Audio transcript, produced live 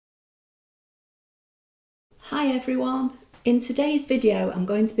Hi everyone! In today's video I'm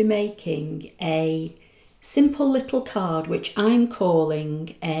going to be making a simple little card which I'm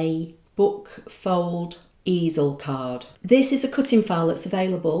calling a book fold easel card. This is a cutting file that's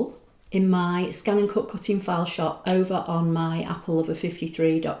available in my ScanNCut cutting file shop over on my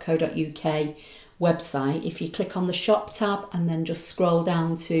applelover53.co.uk website. If you click on the shop tab and then just scroll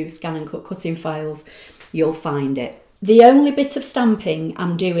down to ScanNCut cutting files, you'll find it. The only bit of stamping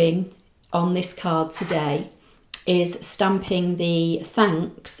I'm doing on this card today is stamping the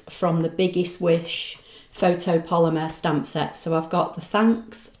thanks from the Biggest Wish photopolymer stamp set. So I've got the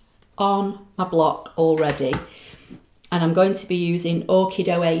thanks on my block already, and I'm going to be using Orchid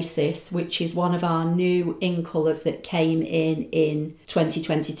Oasis, which is one of our new in colours that came in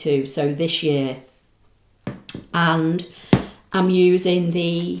 2022, so this year. And I'm using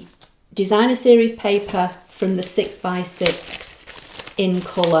the designer series paper from the 6x6 in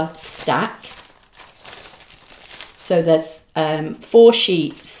colour stack. So there's 4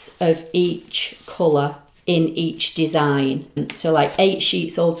 sheets of each colour in each design. So like 8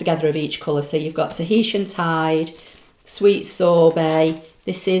 sheets altogether of each colour. So you've got Tahitian Tide, Sweet Sorbet,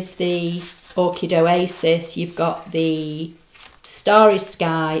 this is the Orchid Oasis, you've got the Starry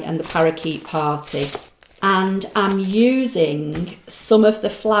Sky and the Parakeet Party. And I'm using some of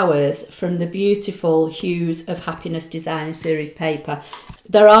the flowers from the beautiful Hues of Happiness designer series paper.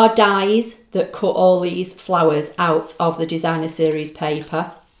 There are dies that cut all these flowers out of the designer series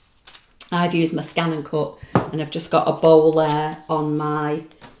paper. I've used my ScanNCut and I've just got a bowl there on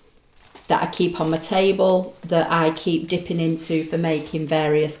that I keep on my table that I keep dipping into for making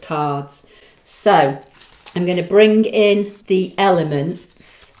various cards. So I'm going to bring in the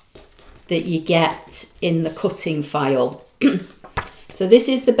elements that you get in the cutting file. So this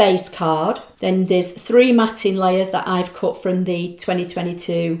is the base card. Then there's 3 matting layers that I've cut from the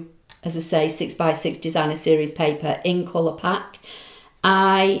 2022, as I say, 6x6 designer series paper in colour pack.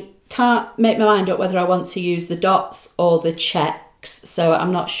 I can't make my mind up whether I want to use the dots or the checks, so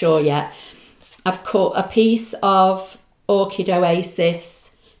I'm not sure yet. I've cut a piece of Orchid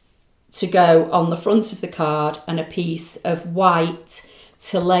Oasis to go on the front of the card and a piece of white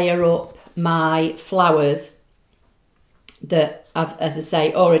to layer up my flowers that I've, as I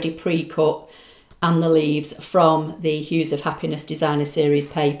say, already pre-cut, and the leaves from the Hues of Happiness designer series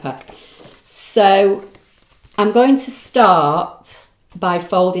paper. So I'm going to start by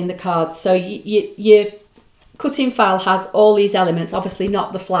folding the card. So your cutting file has all these elements, obviously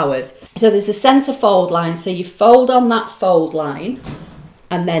not the flowers. So there's a centre fold line, so you fold on that fold line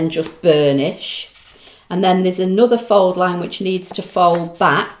and then just burnish. And then there's another fold line which needs to fold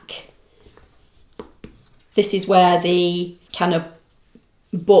back. This is where the kind of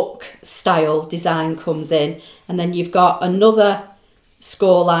book style design comes in. And then you've got another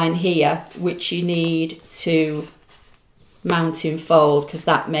score line here which you need to mount and fold because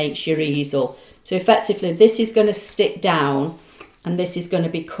that makes your easel. So effectively this is going to stick down and this is going to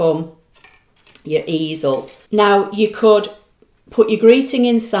become your easel. Now you could put your greeting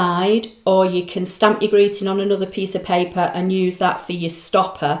inside, or you can stamp your greeting on another piece of paper and use that for your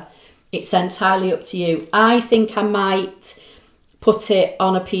stopper. It's entirely up to you. I think I might put it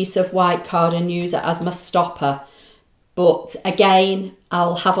on a piece of white card and use it as my stopper. But again,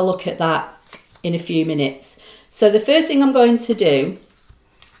 I'll have a look at that in a few minutes. So the first thing I'm going to do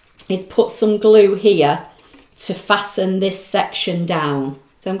is put some glue here to fasten this section down.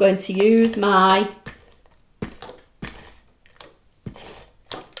 So I'm going to use my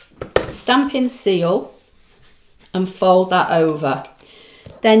stamping seal and fold that over.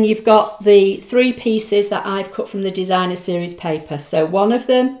 Then you've got the 3 pieces that I've cut from the designer series paper. So one of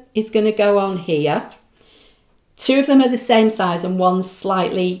them is going to go on here. 2 of them are the same size and one's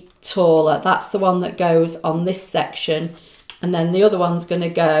slightly taller. That's the one that goes on this section. And then the other one's going to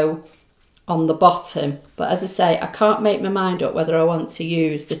go on the bottom. But as I say, I can't make my mind up whether I want to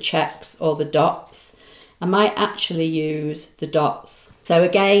use the checks or the dots. I might actually use the dots. So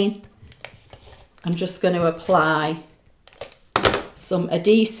again, I'm just going to apply some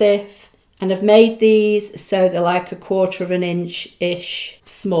adhesive, and I've made these so they're like 1/4 of an inch-ish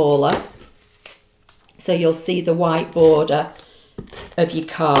smaller. So you'll see the white border of your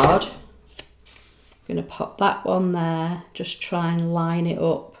card. I'm going to pop that one there, just try and line it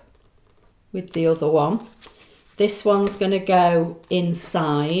up with the other one. This one's going to go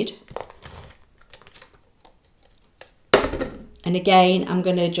inside. And again, I'm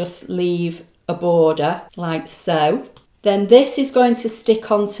going to just leave a border like so. Then this is going to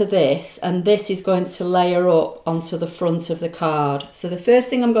stick onto this, and this is going to layer up onto the front of the card. So the first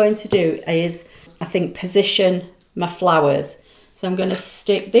thing I'm going to do is, I think, position my flowers. So I'm going to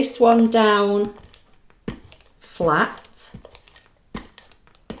stick this one down flat,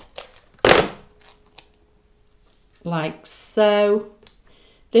 like so.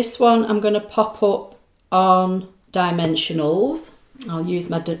 This one I'm going to pop up on dimensionals. I'll use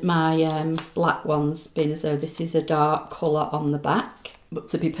my black ones, being as though this is a dark colour on the back. But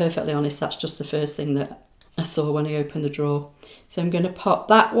to be perfectly honest, that's just the first thing that I saw when I opened the drawer. So I'm going to pop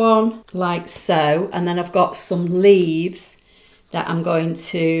that one like so, and then I've got some leaves that I'm going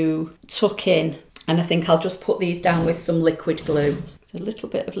to tuck in, and I think I'll just put these down with some liquid glue. So a little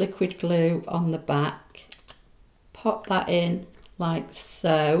bit of liquid glue on the back, pop that in like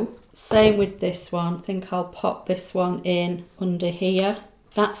so. Same with this one. I think I'll pop this one in under here.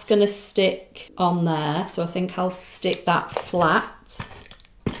 That's going to stick on there, so I think I'll stick that flat.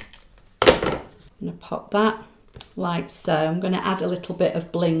 I'm going to pop that like so. I'm going to add a little bit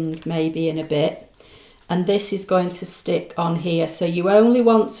of bling maybe in a bit, and this is going to stick on here. So you only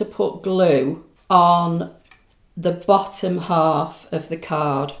want to put glue on the bottom half of the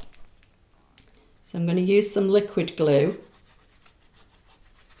card. So I'm going to use some liquid glue.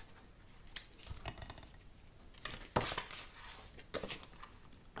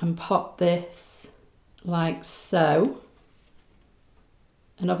 And pop this like so.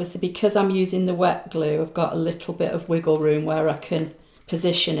 And obviously because I'm using the wet glue, I've got a little bit of wiggle room where I can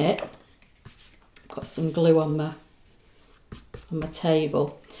position it. I've got some glue on my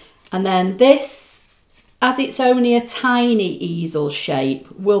table. And then this, as it's only a tiny easel shape,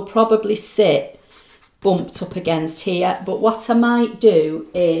 will probably sit bumped up against here. But what I might do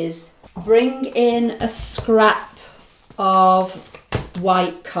is bring in a scrap of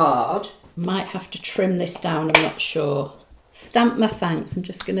white card. Might have to trim this down, I'm not sure. Stamp my thanks. I'm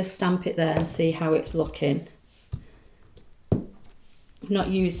just going to stamp it there and see how it's looking. I've not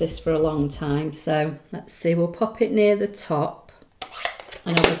used this for a long time, so let's see. We'll pop it near the top,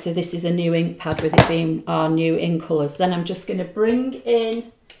 and obviously this is a new ink pad with it being our new ink colours. Then I'm just going to bring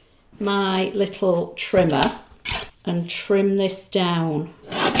in my little trimmer and trim this down,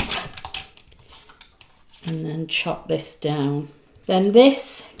 and then chop this down. Then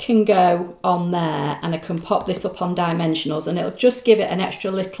this can go on there, and I can pop this up on dimensionals, and it'll just give it an extra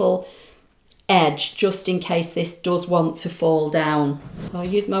little edge just in case this does want to fall down. I'll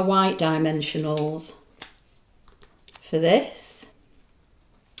use my white dimensionals for this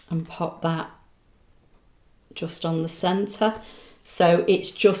and pop that just on the centre. So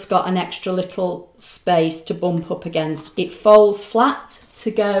it's just got an extra little space to bump up against. It folds flat to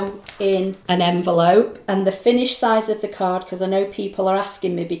go in an envelope, and the finished size of the card, because I know people are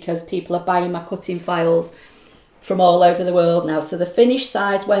asking me because people are buying my cutting files from all over the world now. So the finished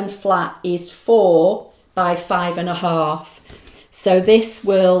size when flat is 4 by 5.5. So this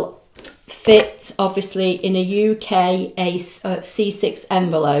will fit obviously in a UK C6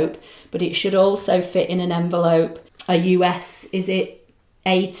 envelope, but it should also fit in an envelope, a US, is it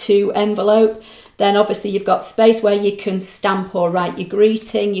A2 envelope. Then obviously you've got space where you can stamp or write your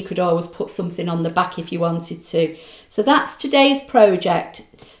greeting. You could always put something on the back if you wanted to. So that's today's project,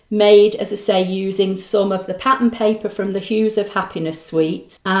 made, as I say, using some of the pattern paper from the Hues of Happiness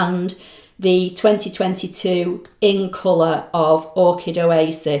suite and the 2022 in colour of Orchid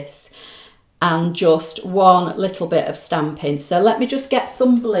Oasis, and just one little bit of stamping. So let me just get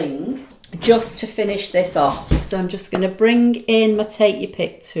some bling just to finish this off. So I'm just going to bring in my Take Your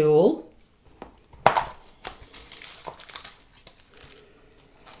Pick tool.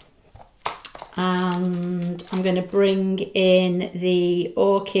 And I'm going to bring in the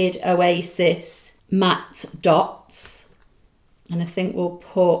Orchid Oasis matte dots. And I think we'll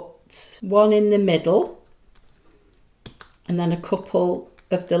put one in the middle and then a couple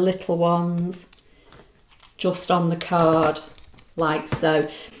of the little ones just on the card like so.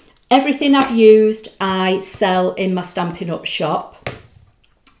 Everything I've used I sell in my Stampin' Up shop,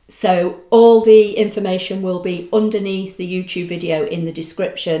 so all the information will be underneath the YouTube video in the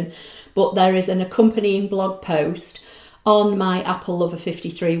description, but there is an accompanying blog post on my Apple Lover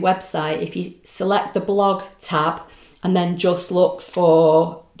 53 website. If you select the blog tab and then just look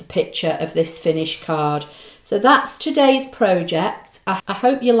for the picture of this finished card. So that's today's project. I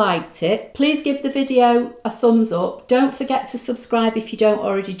hope you liked it. Please give the video a thumbs up. Don't forget to subscribe if you don't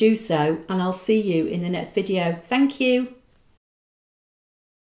already do so, and I'll see you in the next video. Thank you.